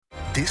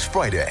This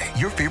Friday,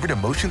 your favorite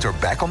emotions are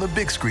back on the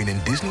big screen in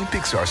Disney and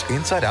Pixar's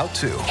Inside Out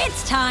 2.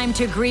 It's time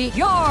to greet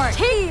your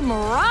Team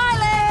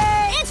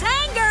Riley. It's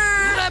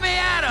anger. Let me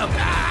at him.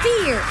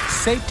 Fear.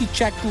 Safety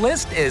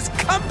checklist is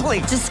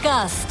complete.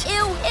 Disgust.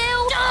 Ew.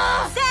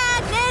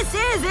 Sadness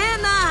is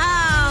in the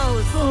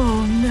house.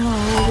 Oh, no.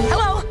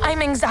 Hello,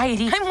 I'm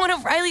anxiety. I'm one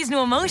of Riley's new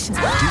emotions.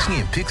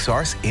 Disney and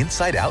Pixar's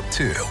Inside Out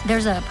 2.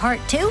 There's a part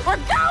 2? We're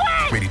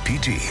going! Rated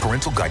PG.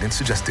 Parental guidance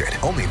suggested.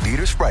 Only in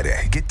theaters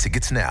Friday. Get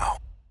tickets now.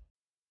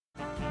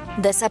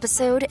 This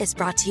episode is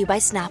brought to you by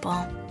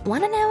Snapple.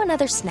 Want to know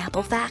another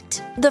Snapple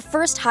fact? The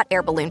first hot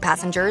air balloon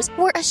passengers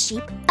were a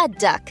sheep, a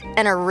duck,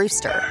 and a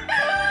rooster.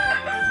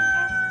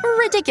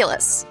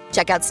 Ridiculous.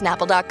 Check out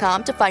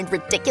Snapple.com to find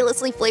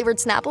ridiculously flavored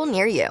Snapple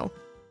near you.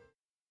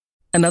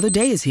 Another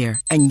day is here,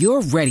 and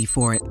you're ready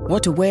for it.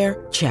 What to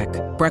wear? Check.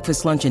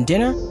 Breakfast, lunch, and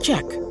dinner?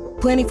 Check.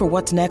 Planning for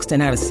what's next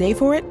and how to save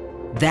for it?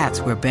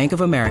 That's where Bank of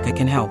America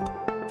can help.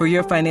 For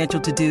your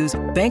financial to-dos,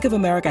 Bank of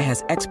America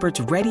has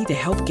experts ready to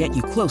help get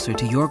you closer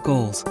to your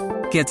goals.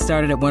 Get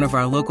started at one of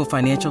our local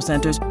financial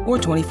centers or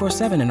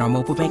 24/7 in our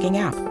mobile banking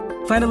app.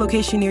 Find a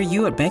location near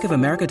you at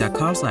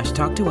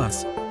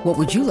bankofamerica.com/talktous. What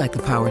would you like the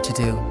power to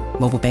do?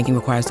 Mobile banking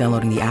requires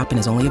downloading the app and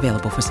is only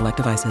available for select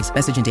devices.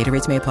 Message and data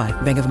rates may apply.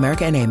 Bank of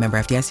America NA, member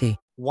FDIC.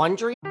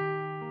 Wondery.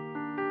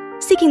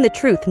 Seeking the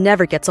truth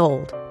never gets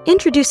old.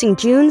 Introducing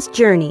June's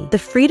Journey, the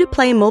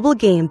free-to-play mobile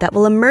game that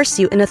will immerse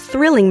you in a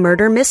thrilling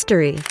murder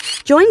mystery.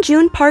 Join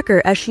June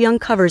Parker as she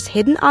uncovers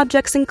hidden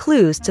objects and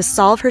clues to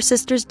solve her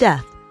sister's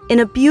death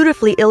in a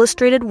beautifully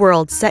illustrated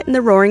world set in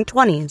the Roaring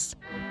 '20s.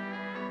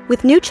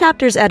 With new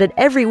chapters added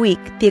every week,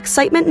 the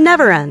excitement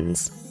never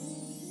ends.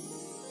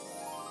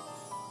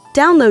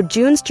 Download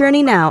June's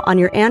Journey now on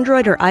your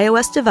Android or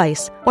iOS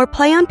device or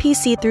play on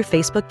PC through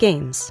Facebook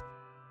Games.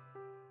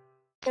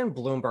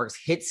 Bloomberg's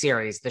hit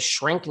series, The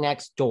Shrink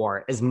Next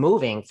Door, is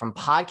moving from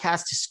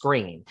podcast to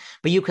screen,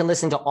 but you can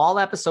listen to all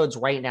episodes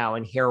right now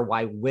and hear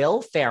why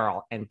Will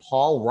Ferrell and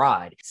Paul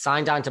Rudd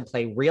signed on to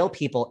play real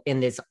people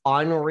in this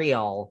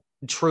unreal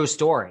true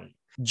story.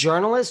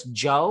 Journalist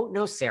Joe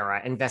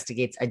Nocera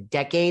investigates a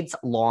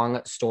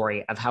decades-long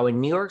story of how a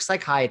New York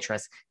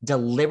psychiatrist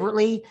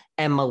deliberately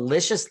and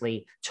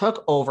maliciously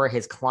took over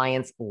his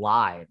clients'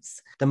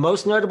 lives. The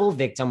most notable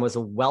victim was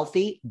a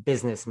wealthy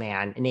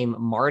businessman named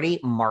Marty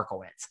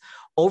Markowitz.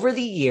 Over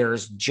the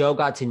years, Joe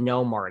got to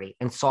know Marty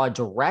and saw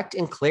direct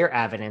and clear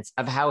evidence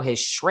of how his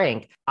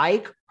shrink,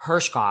 Ike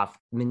Hershkopf,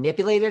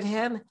 manipulated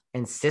him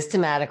and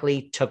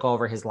systematically took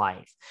over his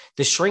life.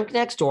 The Shrink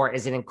Next Door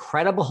is an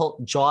incredible,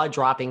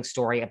 jaw-dropping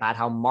story about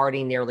how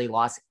Marty nearly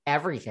lost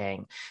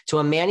everything to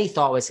a man he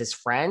thought was his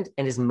friend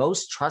and his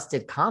most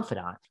trusted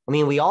confidant. I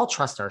mean, we all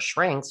trust our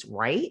shrinks,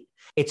 right?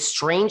 It's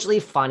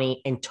strangely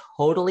funny and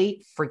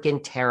totally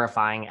freaking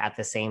terrifying at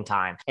the same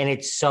time. And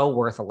it's so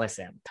worth a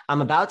listen.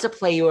 I'm about to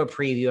play you a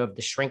preview of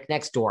The Shrink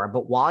Next Door,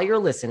 but while you're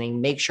listening,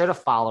 make sure to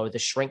follow The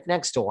Shrink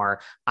Next Door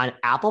on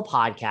Apple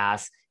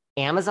Podcasts,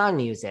 Amazon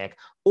Music,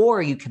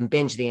 or you can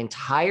binge the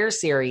entire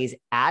series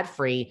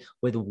ad-free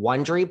with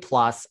Wondery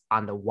Plus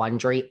on the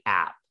Wondery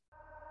app.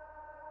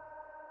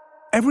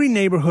 Every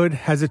neighborhood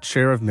has its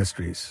share of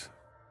mysteries.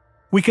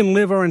 We can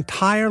live our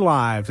entire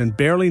lives and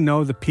barely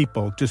know the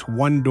people just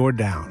one door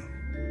down.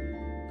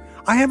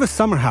 I have a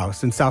summer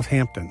house in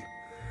Southampton,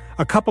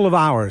 a couple of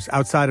hours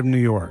outside of New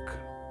York.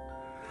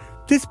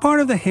 This part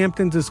of the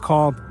Hamptons is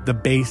called the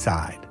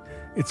Bayside.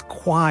 It's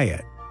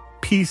quiet,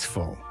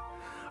 peaceful,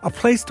 a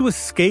place to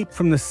escape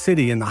from the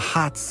city in the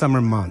hot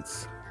summer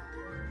months.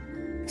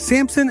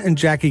 Samson and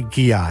Jackie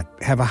Giat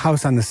have a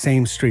house on the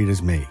same street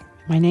as me.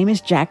 My name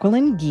is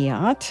Jacqueline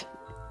Giat,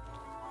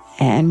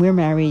 and we're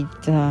married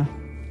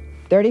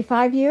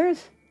 35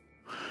 years?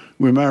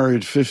 We're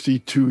married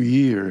 52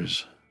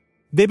 years.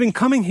 They've been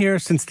coming here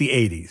since the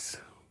 80s.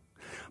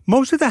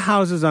 Most of the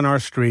houses on our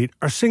street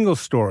are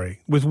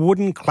single-story with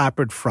wooden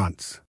clapboard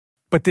fronts.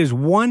 But there's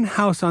one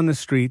house on the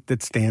street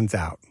that stands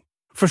out.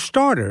 For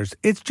starters,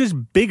 it's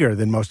just bigger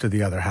than most of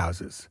the other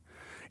houses.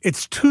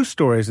 It's 2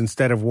 stories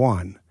instead of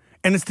 1,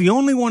 and it's the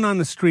only one on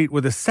the street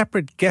with a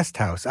separate guest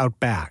house out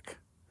back.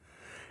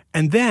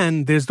 And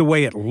then there's the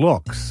way it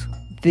looks.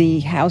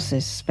 The house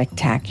is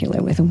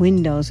spectacular with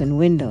windows and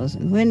windows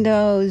and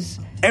windows.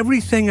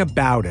 Everything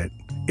about it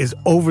is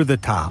over the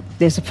top.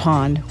 There's a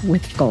pond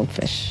with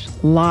goldfish,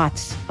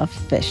 lots of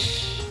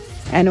fish,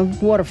 and a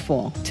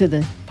waterfall to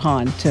the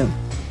pond, too.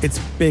 It's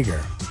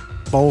bigger,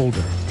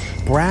 bolder,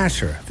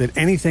 brasher than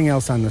anything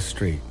else on the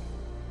street.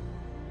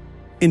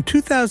 In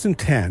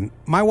 2010,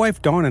 my wife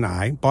Dawn and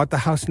I bought the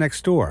house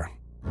next door.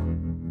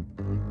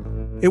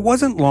 It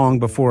wasn't long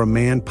before a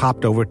man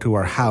popped over to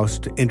our house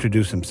to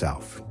introduce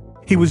himself.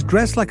 He was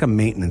dressed like a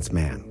maintenance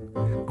man,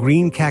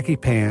 green khaki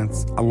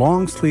pants, a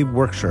long-sleeved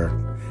work shirt,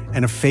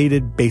 and a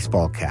faded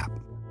baseball cap.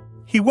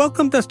 He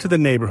welcomed us to the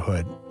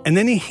neighborhood, and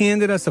then he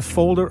handed us a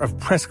folder of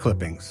press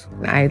clippings.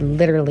 I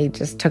literally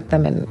just took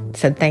them and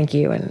said thank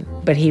you,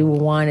 but he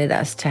wanted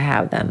us to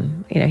have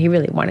them. You know, he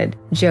really wanted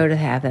Joe to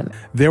have them.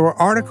 There were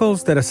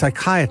articles that a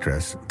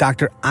psychiatrist,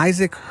 Dr.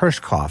 Isaac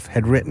Hershkopf,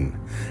 had written,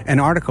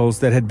 and articles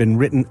that had been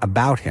written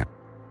about him.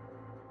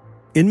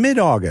 In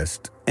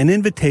mid-August, an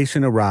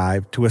invitation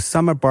arrived to a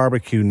summer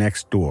barbecue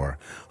next door,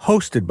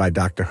 hosted by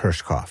Dr.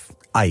 Hirschkoff,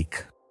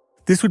 Ike.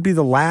 This would be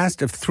the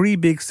last of 3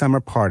 big summer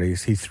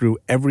parties he threw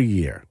every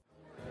year.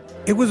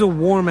 It was a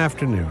warm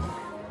afternoon.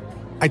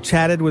 I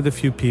chatted with a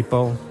few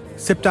people,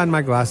 sipped on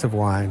my glass of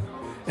wine,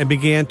 and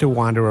began to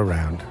wander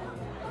around.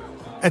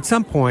 At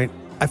some point,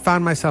 I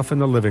found myself in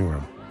the living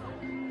room.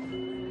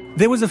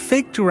 There was a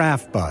fake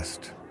giraffe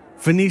bust,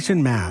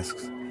 Venetian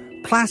masks,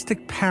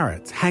 plastic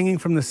parrots hanging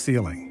from the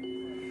ceiling,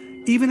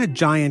 even a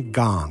giant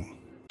gong.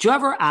 Do you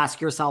ever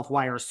ask yourself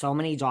why are so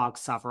many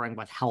dogs suffering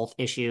with health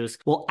issues?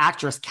 Well,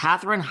 actress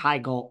Katherine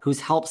Heigl, who's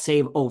helped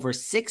save over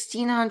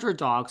 1,600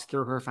 dogs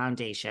through her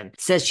foundation,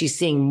 says she's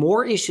seeing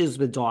more issues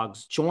with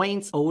dogs'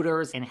 joints,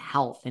 odors, and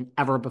health than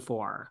ever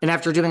before. And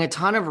after doing a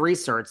ton of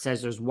research,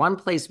 says there's one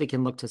place we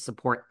can look to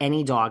support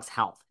any dog's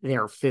health,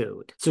 their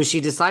food. So she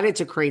decided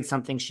to create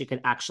something she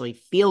could actually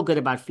feel good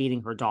about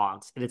feeding her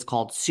dogs, and it's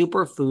called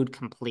Superfood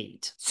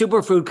Complete.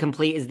 Superfood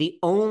Complete is the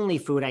only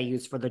food I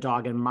use for the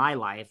dog in my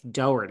life,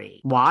 Doherty.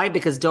 Why?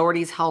 Because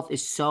Doherty's health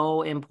is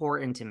so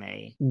important to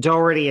me.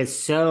 Doherty is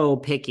so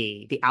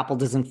picky. The apple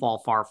doesn't fall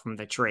far from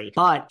the tree,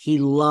 but he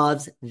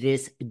loves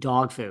this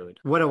dog food.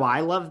 What do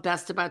I love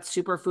best about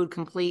Superfood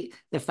Complete?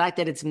 The fact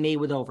that it's made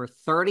with over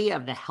 30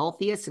 of the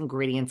healthiest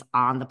ingredients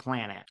on the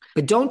planet.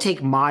 But don't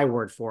take my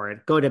word for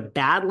it. Go to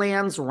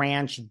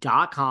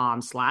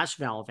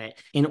badlandsranch.com/velvet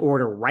and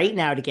order right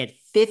now to get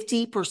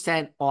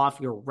 50%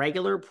 off your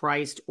regular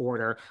priced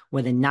order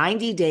with a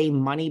 90-day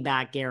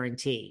money-back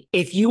guarantee.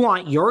 If you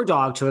want your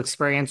dog to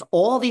experience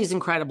all these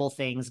incredible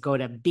things, go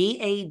to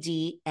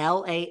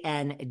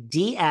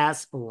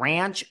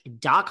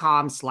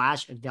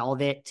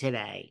badlandsranch.com/velvet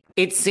today.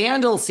 It's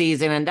sandal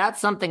season, and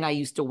that's something I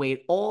used to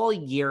wait all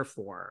year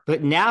for.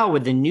 But now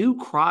with the new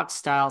Crocs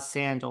style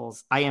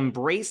sandals, I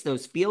embrace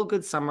those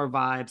feel-good summer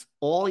vibes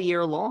all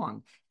year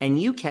long. And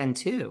you can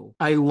too.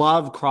 I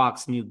love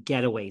Crocs' new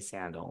Getaway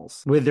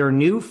sandals. With their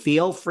new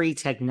feel-free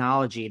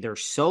technology, they're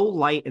so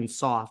light and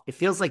soft, it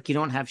feels like you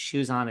don't have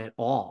shoes on at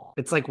all.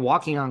 It's like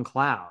walking on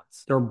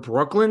clouds. They're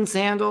Brooklyn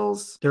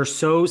sandals. They're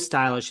so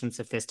stylish and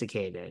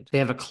sophisticated. They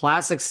have a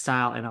classic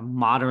style and a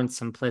modern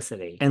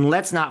simplicity. And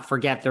let's not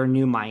forget their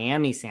new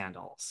Miami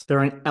sandals. They're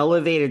an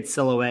elevated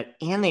silhouette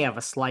and they have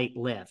a slight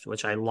lift,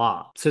 which I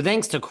love. So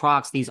thanks to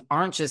Crocs, these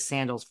aren't just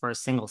sandals for a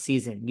single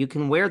season. You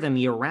can wear them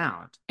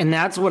year-round. And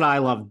that's what I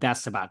love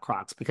best about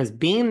Crocs, because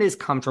being this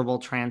comfortable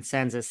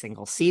transcends a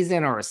single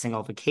season or a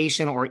single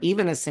vacation or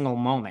even a single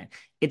moment.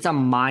 It's a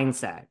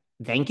mindset.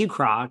 Thank you,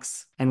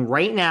 Crocs. And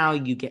right now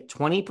you get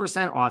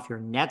 20% off your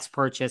next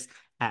purchase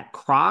at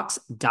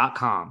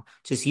crocs.com.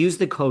 Just use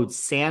the code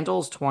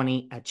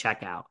SANDALS20 at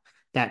checkout.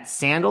 That's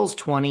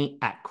SANDALS20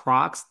 at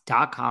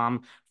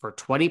crocs.com for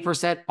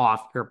 20%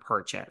 off your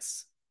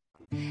purchase.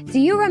 Do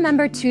you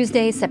remember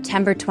Tuesday,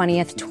 September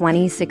 20th,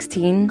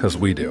 2016? Because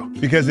we do.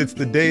 Because it's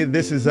the day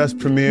This Is Us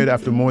premiered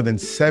after more than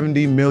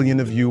 70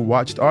 million of you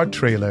watched our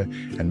trailer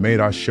and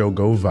made our show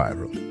go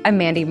viral. I'm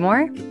Mandy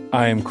Moore.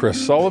 I am Chris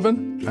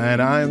Sullivan.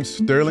 And I am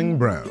Sterling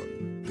Brown.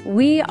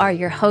 We are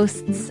your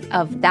hosts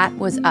of That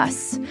Was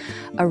Us,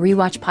 a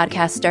rewatch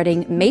podcast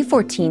starting May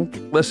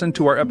 14th. Listen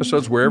to our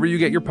episodes wherever you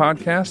get your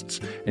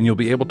podcasts, and you'll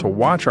be able to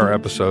watch our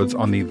episodes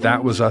on the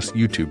That Was Us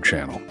YouTube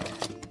channel.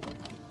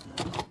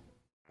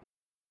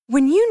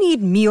 When you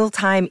need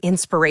mealtime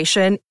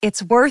inspiration,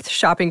 it's worth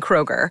shopping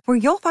Kroger, where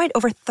you'll find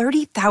over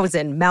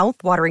 30,000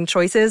 mouth-watering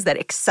choices that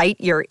excite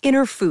your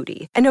inner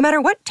foodie. And no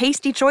matter what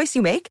tasty choice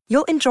you make,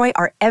 you'll enjoy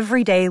our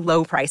everyday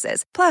low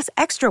prices, plus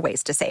extra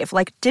ways to save,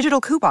 like digital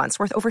coupons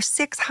worth over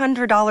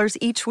 $600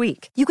 each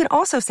week. You can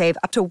also save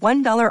up to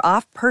 $1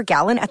 off per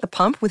gallon at the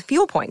pump with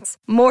fuel points.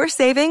 More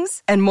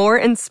savings and more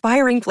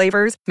inspiring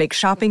flavors make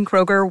shopping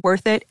Kroger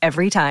worth it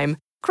every time.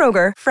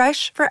 Kroger,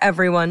 fresh for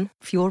everyone.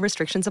 Fuel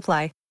restrictions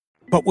apply.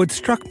 But what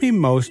struck me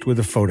most were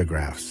the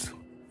photographs.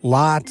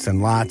 Lots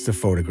and lots of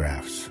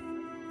photographs.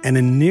 And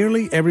in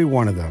nearly every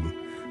one of them,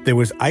 there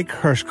was Ike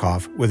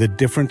Hirschkoff with a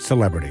different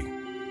celebrity.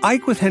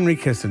 Ike with Henry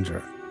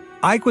Kissinger.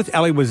 Ike with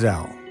Elie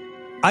Wiesel.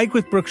 Ike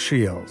with Brooke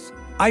Shields.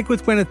 Ike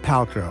with Gwyneth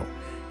Paltrow.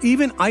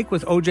 Even Ike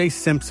with O.J.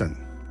 Simpson.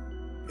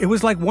 It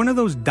was like one of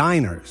those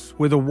diners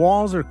where the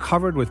walls are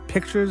covered with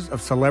pictures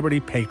of celebrity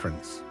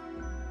patrons.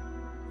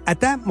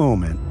 At that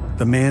moment,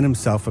 the man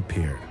himself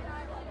appeared.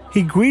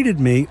 He greeted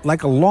me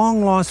like a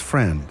long-lost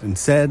friend and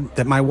said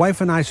that my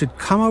wife and I should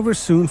come over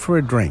soon for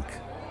a drink.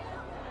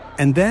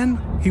 And then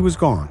he was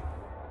gone.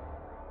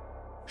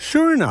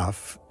 Sure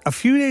enough, a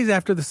few days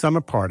after the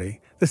summer party,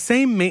 the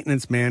same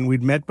maintenance man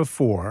we'd met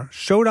before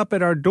showed up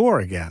at our door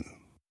again.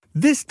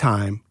 This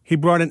time, he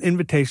brought an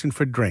invitation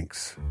for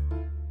drinks.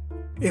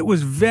 It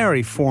was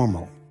very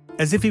formal,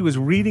 as if he was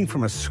reading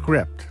from a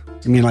script.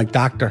 I mean, like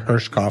Dr.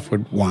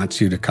 Hirschkoff wants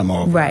you to come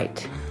over.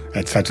 Right.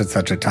 At such and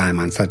such a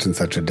time on such and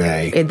such a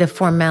day. The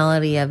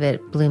formality of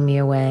it blew me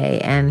away,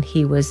 and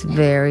he was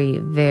very,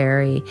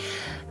 very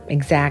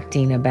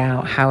exacting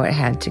about how it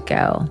had to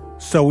go.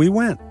 So we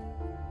went.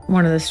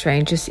 One of the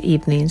strangest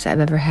evenings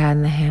I've ever had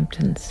in the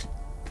Hamptons.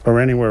 Or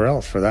anywhere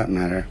else, for that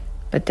matter.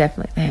 But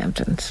definitely the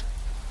Hamptons.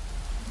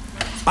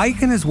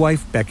 Ike and his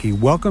wife, Becky,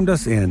 welcomed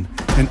us in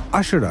and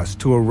ushered us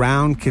to a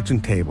round kitchen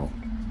table.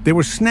 There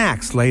were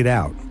snacks laid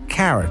out,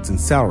 carrots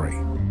and celery.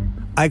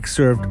 Ike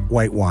served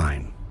white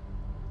wine.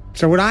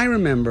 So what I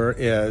remember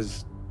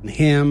is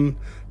him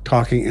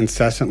talking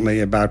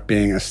incessantly about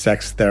being a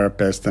sex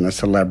therapist and a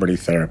celebrity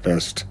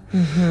therapist.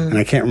 And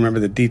I can't remember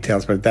the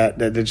details, but that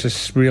it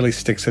just really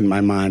sticks in my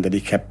mind that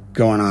he kept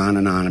going on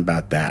and on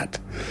about that.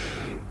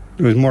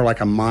 It was more like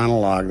a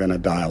monologue than a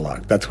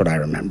dialogue. That's what I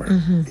remember.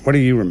 What do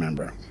you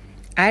remember?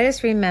 I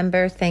just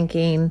remember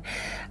thinking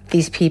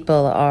these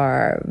people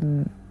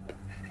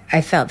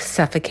I felt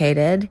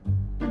suffocated.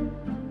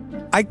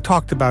 Ike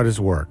talked about his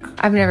work.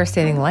 I've never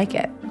seen anything like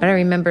it. But I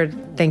remember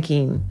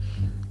thinking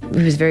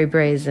he was very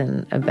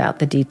brazen about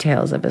the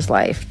details of his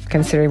life,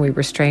 considering we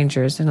were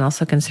strangers and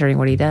also considering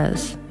what he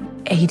does.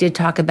 He did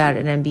talk about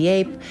an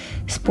NBA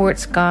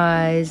sports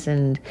guys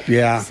and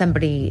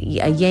somebody,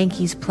 a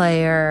Yankees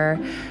player.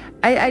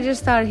 I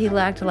just thought he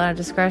lacked a lot of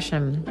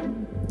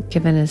discretion,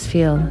 given his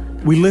field.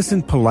 We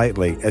listened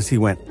politely as he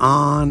went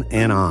on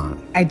and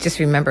on. I just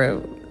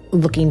remember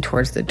looking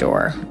towards the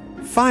door.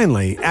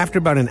 Finally, after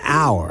about an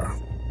hour,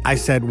 I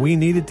said we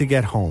needed to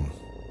get home.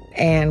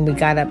 And we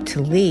got up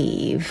to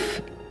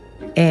leave,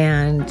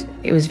 and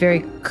it was very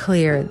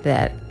clear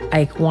that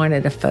Ike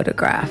wanted a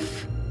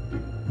photograph.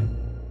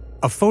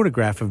 A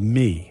photograph of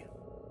me.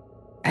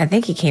 I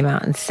think he came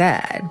out and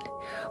said,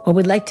 well,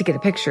 we'd like to get a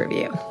picture of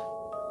you.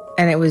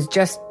 And it was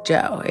just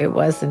Joe. It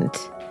wasn't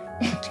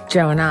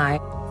Joe and I.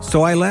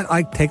 So I let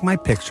Ike take my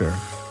picture,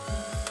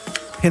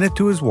 pin it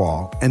to his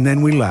wall, and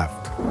then we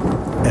left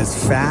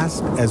as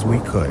fast as we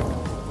could.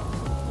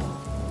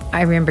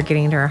 I remember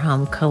getting to our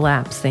home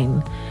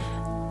collapsing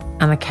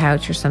on the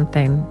couch or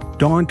something.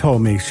 Dawn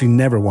told me she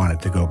never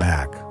wanted to go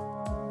back.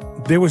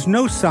 There was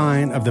no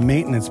sign of the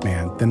maintenance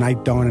man the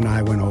night Dawn and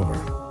I went over,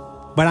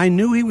 but I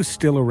knew he was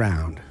still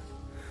around.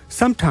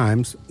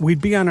 Sometimes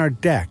we'd be on our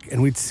deck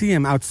and we'd see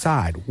him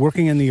outside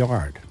working in the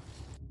yard.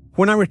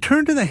 When I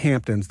returned to the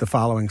Hamptons the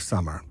following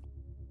summer,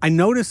 I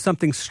noticed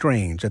something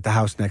strange at the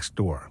house next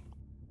door.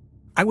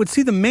 I would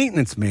see the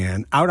maintenance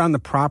man out on the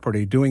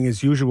property doing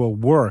his usual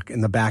work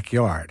in the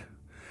backyard,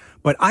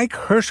 but Ike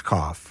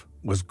Hershkopf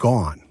was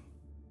gone.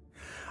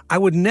 I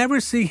would never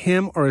see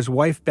him or his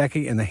wife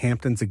Becky in the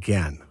Hamptons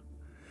again.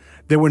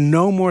 There were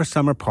no more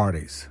summer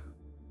parties.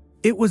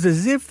 It was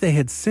as if they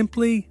had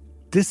simply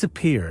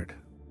disappeared.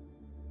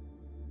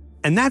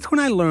 And that's when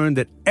I learned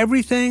that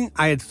everything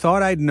I had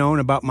thought I'd known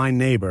about my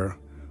neighbor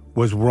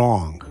was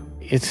wrong.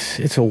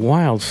 It's a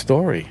wild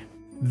story.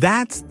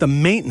 That's the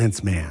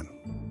maintenance man.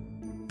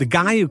 The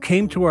guy who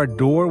came to our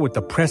door with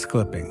the press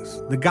clippings.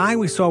 The guy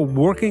we saw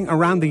working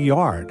around the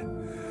yard.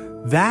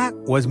 That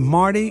was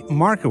Marty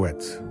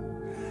Markowitz.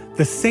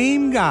 The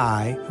same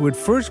guy who had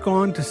first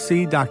gone to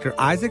see Dr.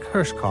 Isaac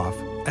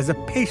Hershkopf as a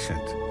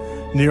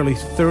patient nearly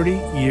 30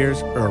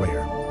 years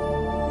earlier.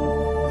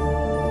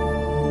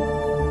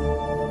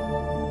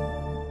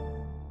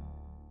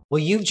 Well,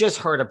 you've just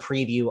heard a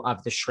preview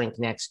of The Shrink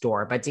Next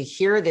Door, but to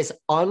hear this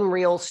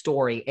unreal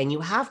story, and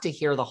you have to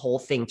hear the whole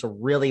thing to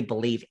really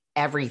believe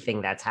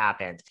everything that's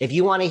happened. If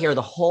you want to hear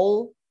the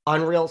whole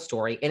unreal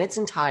story in its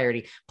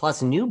entirety,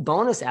 plus new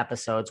bonus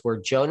episodes where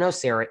Joe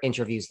Nocera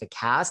interviews the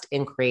cast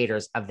and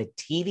creators of the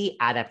TV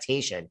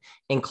adaptation,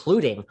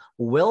 including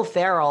Will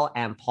Ferrell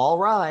and Paul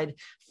Rudd,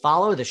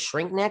 follow The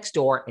Shrink Next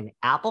Door in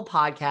Apple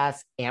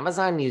Podcasts,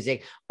 Amazon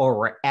Music, or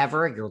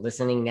wherever you're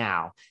listening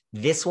now.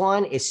 This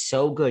one is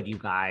so good, you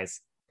guys.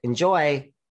 Enjoy.